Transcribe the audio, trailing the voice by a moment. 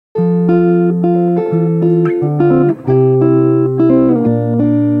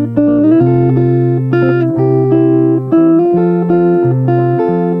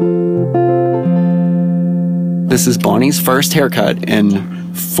this is Bonnie's first haircut in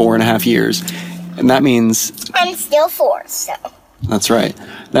 4.5 years. And that means... I'm still 4, so... That's right.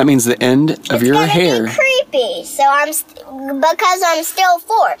 That means the end of your hair... It's gonna be creepy, so because I'm still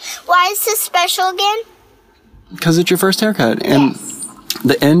 4. Why is this special again? Because it's your first haircut. And yes.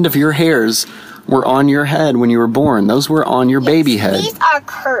 The end of your hairs were on your head when you were born. Those were on your baby head. These are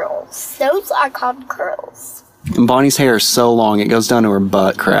curls. Those are called curls. And Bonnie's hair is so long, it goes down to her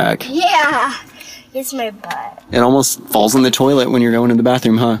butt crack. Yeah, it's my butt. It almost falls in the toilet when you're going to the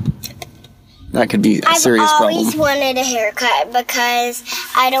bathroom, huh? That could be a serious problem. I've always wanted a haircut because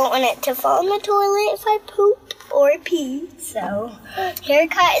I don't want it to fall in the toilet if I poop or pee. So,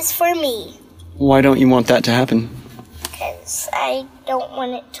 haircut is for me. Why don't you want that to happen? Because I don't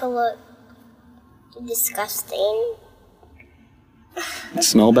want it to look disgusting.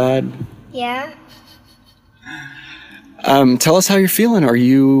 Smell bad? Yeah. Tell us how you're feeling. Are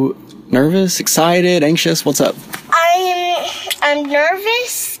you nervous, excited, anxious? What's up? I'm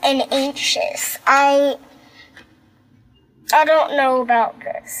nervous and anxious. I don't know about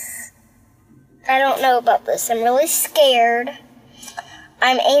this. I'm really scared.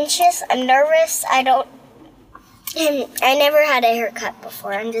 I'm anxious. I'm nervous. I never had a haircut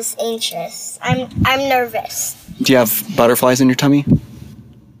before. I'm just anxious. I'm nervous. Do you have butterflies in your tummy?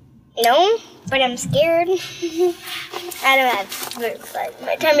 No, but I'm scared. I don't have butterflies in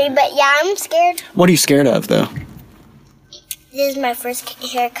my tummy, but yeah, I'm scared. What are you scared of, though? This is my first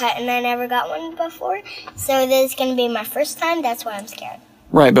haircut, and I never got one before. So this is going to be my first time. That's why I'm scared.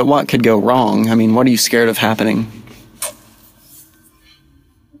 Right, but what could go wrong? I mean, what are you scared of happening?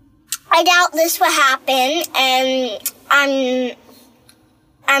 I doubt this will happen, and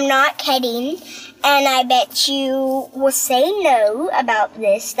I'm not kidding. And I bet you will say no about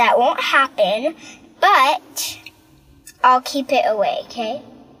this. That won't happen, but I'll keep it away, okay?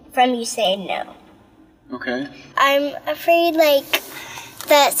 From you saying no. Okay. I'm afraid,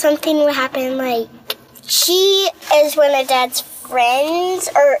 that something will happen, she is one of Dad's friends,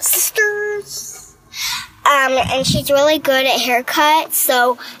 or sisters, and she's really good at haircuts,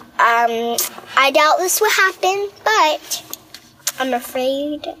 so, I doubt this will happen, but I'm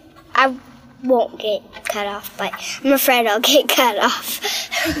afraid I won't get cut off, but I'm afraid I'll get cut off.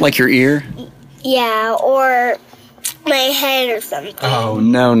 Like your ear? Yeah, or my head or something. Oh,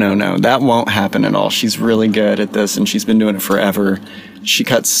 no. That won't happen at all. She's really good at this, and she's been doing it forever. She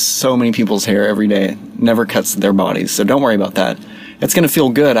cuts so many people's hair every day, never cuts their bodies, so don't worry about that. It's going to feel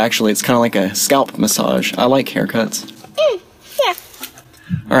good, actually. It's kind of like a scalp massage. I like haircuts. Yeah.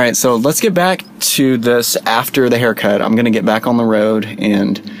 All right, so let's get back to this after the haircut. I'm going to get back on the road,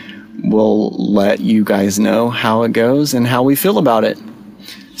 and we'll let you guys know how it goes and how we feel about it.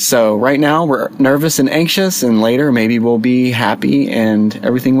 So right now we're nervous and anxious, and later maybe we'll be happy and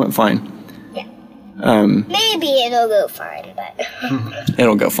everything went fine. Yeah. Maybe it'll go fine, but...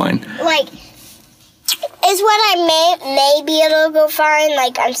 It'll go fine. Is what I meant. Maybe it'll go fine.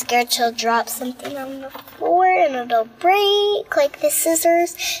 I'm scared she'll drop something on the floor and it'll break, like the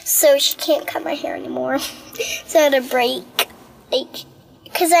scissors, so she can't cut my hair anymore. So it'll break.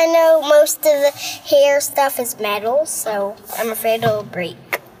 Because I know most of the hair stuff is metal, so I'm afraid it'll break.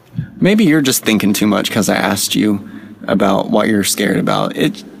 Maybe you're just thinking too much because I asked you about what you're scared about.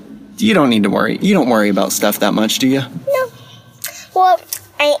 You don't need to worry. You don't worry about stuff that much, do you? No. Well,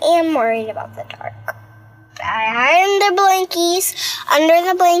 I am worried about the dark. I hide under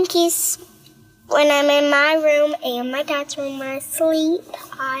the blankies when I'm in my room and my dad's room when I sleep.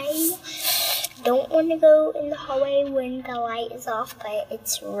 I don't want to go in the hallway when the light is off, but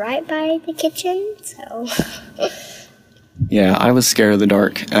it's right by the kitchen, so... Yeah, I was scared of the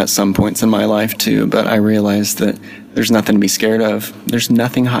dark at some points in my life too, but I realized that there's nothing to be scared of. There's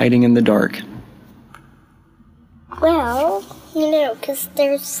nothing hiding in the dark. Well, because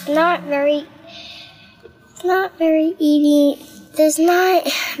there's not very easy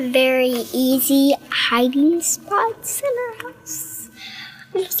hiding spots in our house.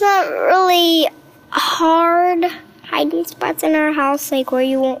 There's not really hard hiding spots in our house, where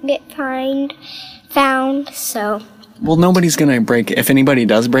you won't get found, so... Well, nobody's gonna break... If anybody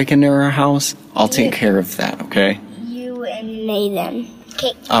does break into our house, I'll take care of that, okay? You MMA them.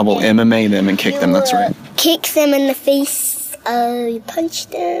 I will MMA them and kick them, that's right. Kick them in the face, punch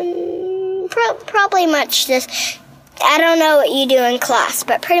them... Probably much just... I don't know what you do in class,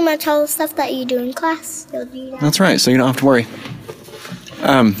 but pretty much all the stuff that you do in class, you'll do that. That's right, so you don't have to worry.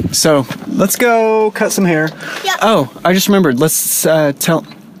 So, let's go cut some hair. Yep. Oh, I just remembered. Let's tell...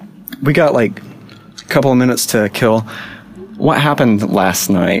 We got, a couple of minutes to kill. What happened last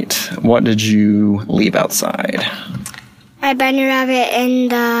night? What did you leave outside? My bunny rabbit and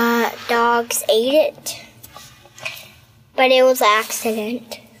the dogs ate it. but it was an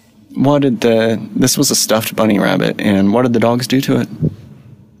accident. This was a stuffed bunny rabbit, and what did the dogs do to it?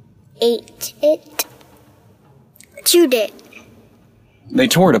 Ate it. Chewed it. They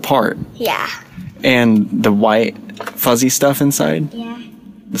tore it apart. Yeah. And the white fuzzy stuff inside? Yeah.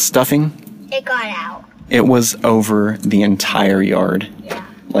 The stuffing? It got out. It was over the entire yard. Yeah.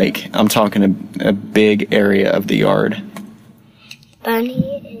 Like, I'm talking a big area of the yard.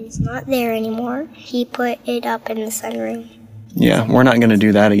 Bunny is not there anymore. He put it up in the sunroom. Yeah, we're not going to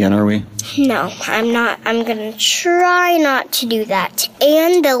do that again, are we? No, I'm not. I'm going to try not to do that.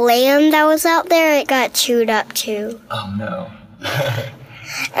 And the lamb that was out there, it got chewed up too. Oh, no.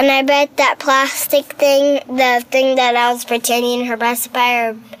 And I bet that plastic thing, the thing that I was pretending her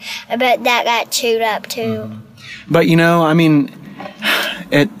pacifier, I bet that got chewed up too. But, you know, I mean,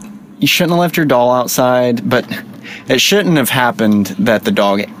 you shouldn't have left your doll outside, but it shouldn't have happened that the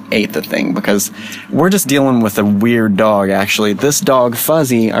dog ate the thing, because we're just dealing with a weird dog, actually. This dog,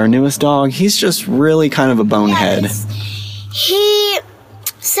 Fuzzy, our newest dog, he's just really kind of a bonehead.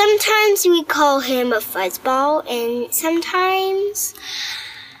 Sometimes we call him a fuzzball, and sometimes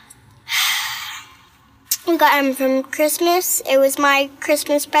we got him from Christmas. It was my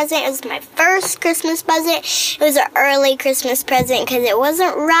Christmas present. It was my first Christmas present. It was an early Christmas present because it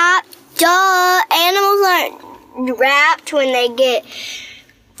wasn't wrapped. Duh! Animals aren't wrapped when they get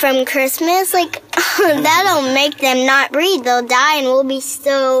from Christmas. Like, that'll make them not breathe. They'll die and we'll be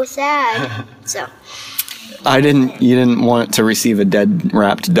so sad. So. You didn't want to receive a dead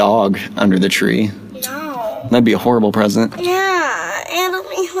wrapped dog under the tree. No. That'd be a horrible present. Yeah, and I'll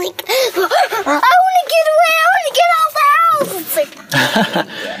be like, I want to get away, I want to get out the house. It's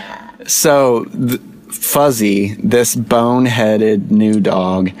like, So, Fuzzy, this boneheaded new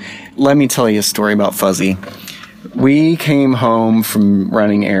dog, let me tell you a story about Fuzzy. We came home from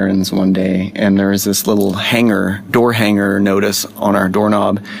running errands one day, and there was this little door hanger notice on our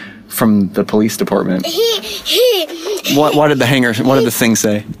doorknob from the police department. What did the thing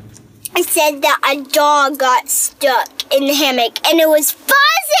say? It said that a dog got stuck in the hammock, and it was Fuzzy!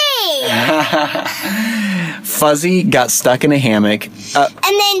 Fuzzy got stuck in a hammock. And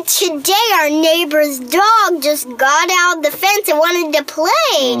then today our neighbor's dog just got out of the fence and wanted to play.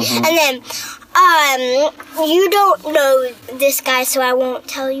 Mm-hmm. And then, you don't know this guy, so I won't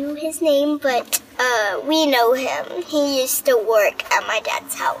tell you his name, but we know him. He used to work at my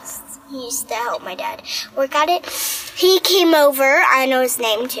dad's house. He used to help my dad work at it. He came over. I know his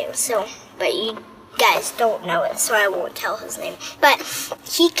name too, but you guys don't know it, so I won't tell his name. But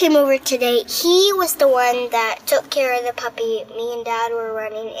he came over today. He was the one that took care of the puppy. Me and Dad were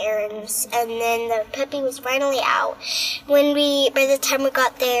running errands, and then the puppy was finally out. By the time we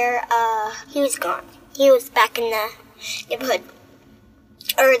got there, he was gone. He was back in the neighborhood,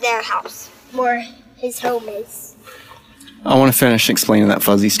 or their house, where his home is. I want to finish explaining that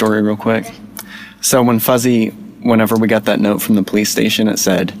Fuzzy story real quick. So whenever we got that note from the police station, it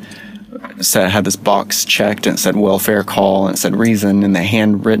had this box checked, and it said welfare call, and it said reason, and the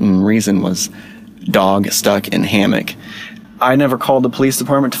handwritten reason was dog stuck in hammock. I never called the police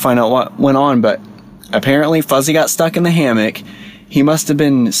department to find out what went on, but apparently Fuzzy got stuck in the hammock. He must have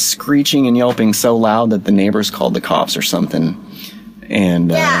been screeching and yelping so loud that the neighbors called the cops or something.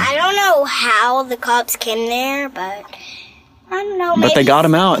 And yeah, I don't know how the cops came there, but I don't know. But they got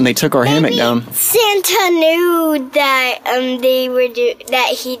him out, and they took our hammock down. Santa knew that that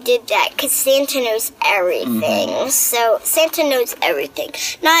he did that, because Santa knows everything. Mm-hmm. So Santa knows everything.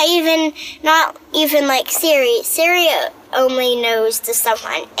 Not even like Siri. Siri only knows the stuff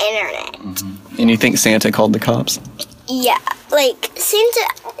on internet. Mm-hmm. And you think Santa called the cops? Yeah, like Santa.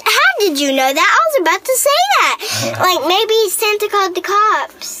 How did you know that? I was about to say that. Like maybe Santa called the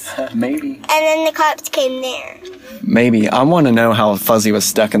cops. Maybe. And then the cops came there. Maybe. I want to know how Fuzzy was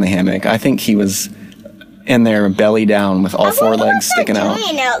stuck in the hammock. I think he was in there belly down with all four legs sticking out. What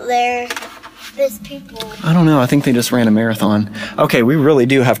are they out there? There's people. I don't know. I think they just ran a marathon. Okay, we really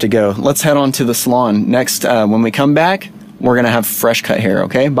do have to go. Let's head on to the salon. Next, when we come back, we're going to have fresh cut hair,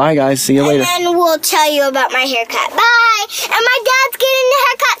 okay? Bye, guys. See you later. And then we'll tell you about my haircut. Bye! And my dad's getting a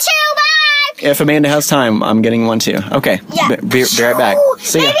haircut too. Bye! If Amanda has time, I'm getting one too. Okay. Yeah. Be right back.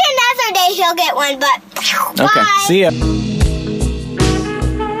 See ya. Maybe another day he'll get one, but okay. Bye. See ya.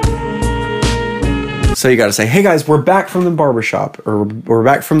 So you got to say, hey guys, we're back from the barbershop, or we're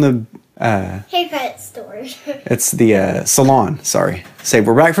back from the haircut store. It's the salon. Sorry. Say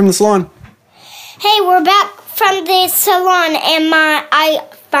we're back from the salon. Hey, we're back from the salon, and I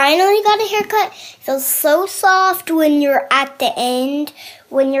finally got a haircut. It feels so soft when you're at the end,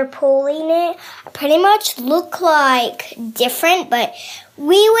 when you're pulling it. I pretty much look like different, but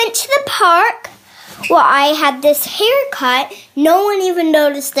we went to the park. well, I had this haircut. No one even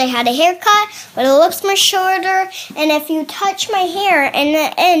noticed I had a haircut, but it looks more shorter. And if you touch my hair,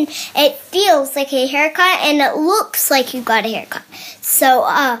 and it feels like a haircut, and it looks like you got a haircut. So,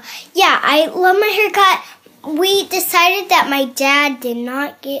 yeah, I love my haircut. We decided that my dad did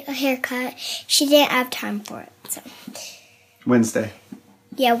not get a haircut. She didn't have time for it. So Wednesday.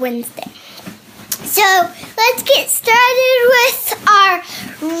 Yeah, Wednesday. So let's get started with our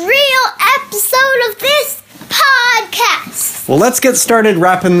real episode of this podcast. Well, let's get started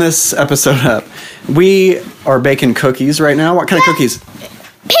wrapping this episode up. We are baking cookies right now. What kind of cookies?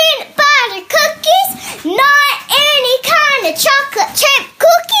 Peanut butter cookies, not any kind of chocolate chip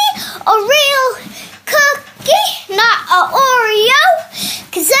cookie, a real cookie, not a Oreo,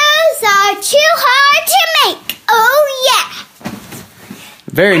 because those are too hard to make. Oh, yeah.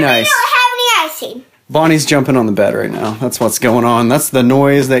 Very nice. We don't have any icing. Bonnie's jumping on the bed right now. That's what's going on. That's the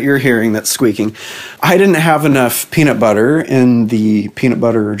noise that you're hearing that's squeaking. I didn't have enough peanut butter in the peanut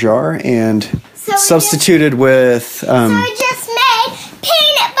butter jar and substituted with... so we just made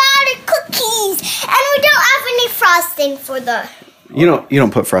peanut butter cookies. And we don't have any frosting for the... You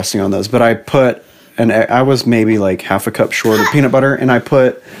don't put frosting on those, but I put... I was maybe like half a cup short of peanut butter, and I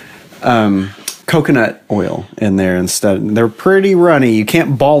put... coconut oil in there instead. They're pretty runny. You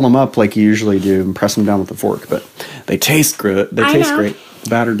can't ball them up like you usually do and press them down with a fork, but they taste good. They taste great. The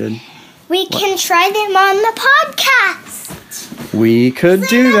batter did. We can try them on the podcast. We could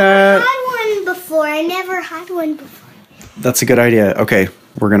do that. I never had one before. That's a good idea. Okay,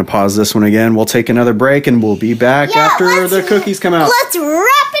 we're going to pause this one again. We'll take another break and we'll be back after the cookies come out. Let's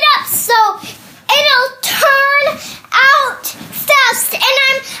wrap it up so it'll turn out fast. And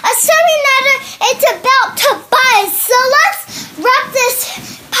I'm assuming that it's about to buzz. So let's wrap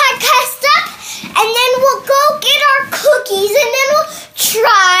this podcast up, and then we'll go get our cookies, and then we'll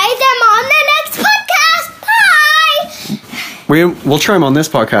try them on the next podcast. Bye! We'll try them on this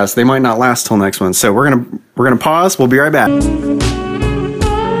podcast. They might not last till next one. So we're gonna pause. We'll be right back.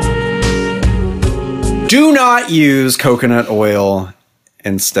 Do not use coconut oil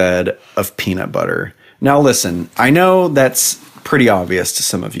instead of peanut butter. Now listen, I know that's pretty obvious to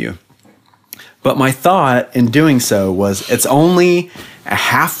some of you. But my thought in doing so was it's only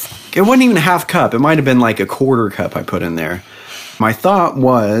it wasn't even a half cup. It might have been like a quarter cup I put in there. My thought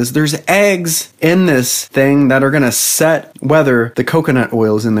was there's eggs in this thing that are going to set whether the coconut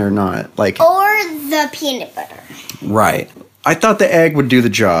oil is in there or not. Or the peanut butter. Right. I thought the egg would do the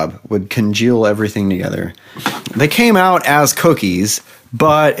job, would congeal everything together. They came out as cookies,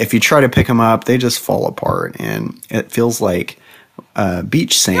 but if you try to pick them up, they just fall apart, and it feels like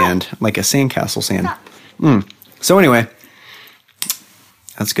beach sand, like a sandcastle sand. So anyway,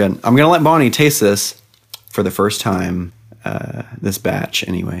 that's good. I'm going to let Bonnie taste this for the first time, this batch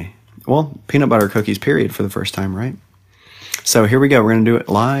anyway. Well, peanut butter cookies, period, for the first time, right? So here we go. We're going to do it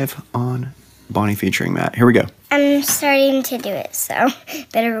live on Bonnie featuring Matt. Here we go. I'm starting to do it, so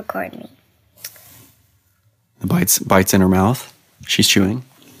better record me. The bites in her mouth. She's chewing.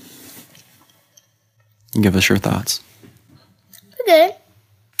 Give us your thoughts. Good.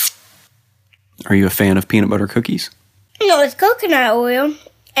 Are you a fan of peanut butter cookies? No, it's coconut oil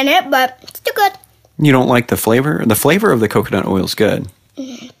in it, but it's still good. You don't like the flavor? The flavor of the coconut oil is good.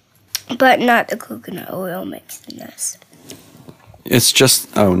 But not the coconut oil mixed in this. It's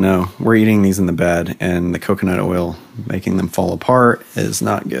just, oh no, we're eating these in the bed, and the coconut oil making them fall apart is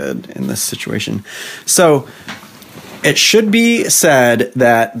not good in this situation. So it should be said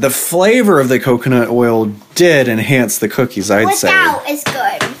that the flavor of the coconut oil did enhance the cookies, I'd say. Without is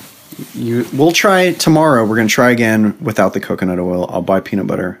good. We'll try tomorrow. We're going to try again without the coconut oil. I'll buy peanut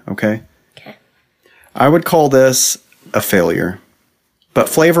butter, okay? Okay. I would call this a failure. But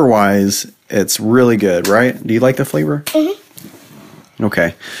flavor-wise, it's really good, right? Do you like the flavor? Mm-hmm.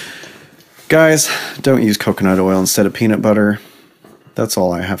 Okay. Guys, don't use coconut oil instead of peanut butter. That's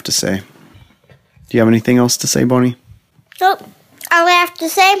all I have to say. Do you have anything else to say, Bonnie? Nope. All I have to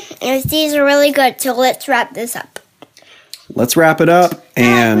say is these are really good, so let's wrap this up. Let's wrap it up.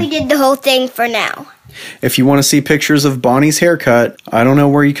 And we did the whole thing for now. If you want to see pictures of Bonnie's haircut, I don't know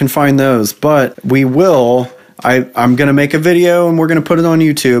where you can find those, but we will. I'm going to make a video, and we're going to put it on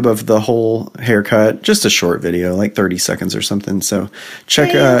YouTube of the whole haircut. Just a short video, like 30 seconds or something. So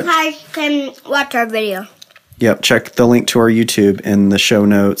check you guys can watch our video. Yep, check the link to our YouTube in the show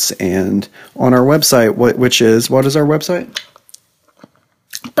notes and on our website, what is our website?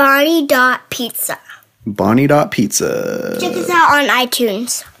 Bonnie.pizza. Bonnie.pizza. Check us out on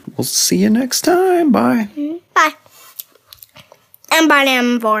iTunes. We'll see you next time. Bye. Bye. I'm Bonnie,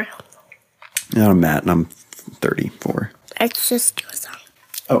 I'm 4. I'm Matt, and I'm 34. It's just your song.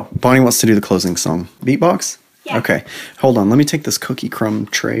 Oh, Bonnie wants to do the closing song. Beatbox? Yeah. Okay. Hold on. Let me take this cookie crumb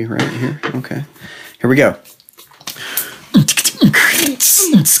tray right here. Okay. Here we go.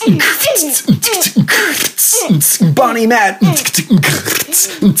 Bonnie Matt.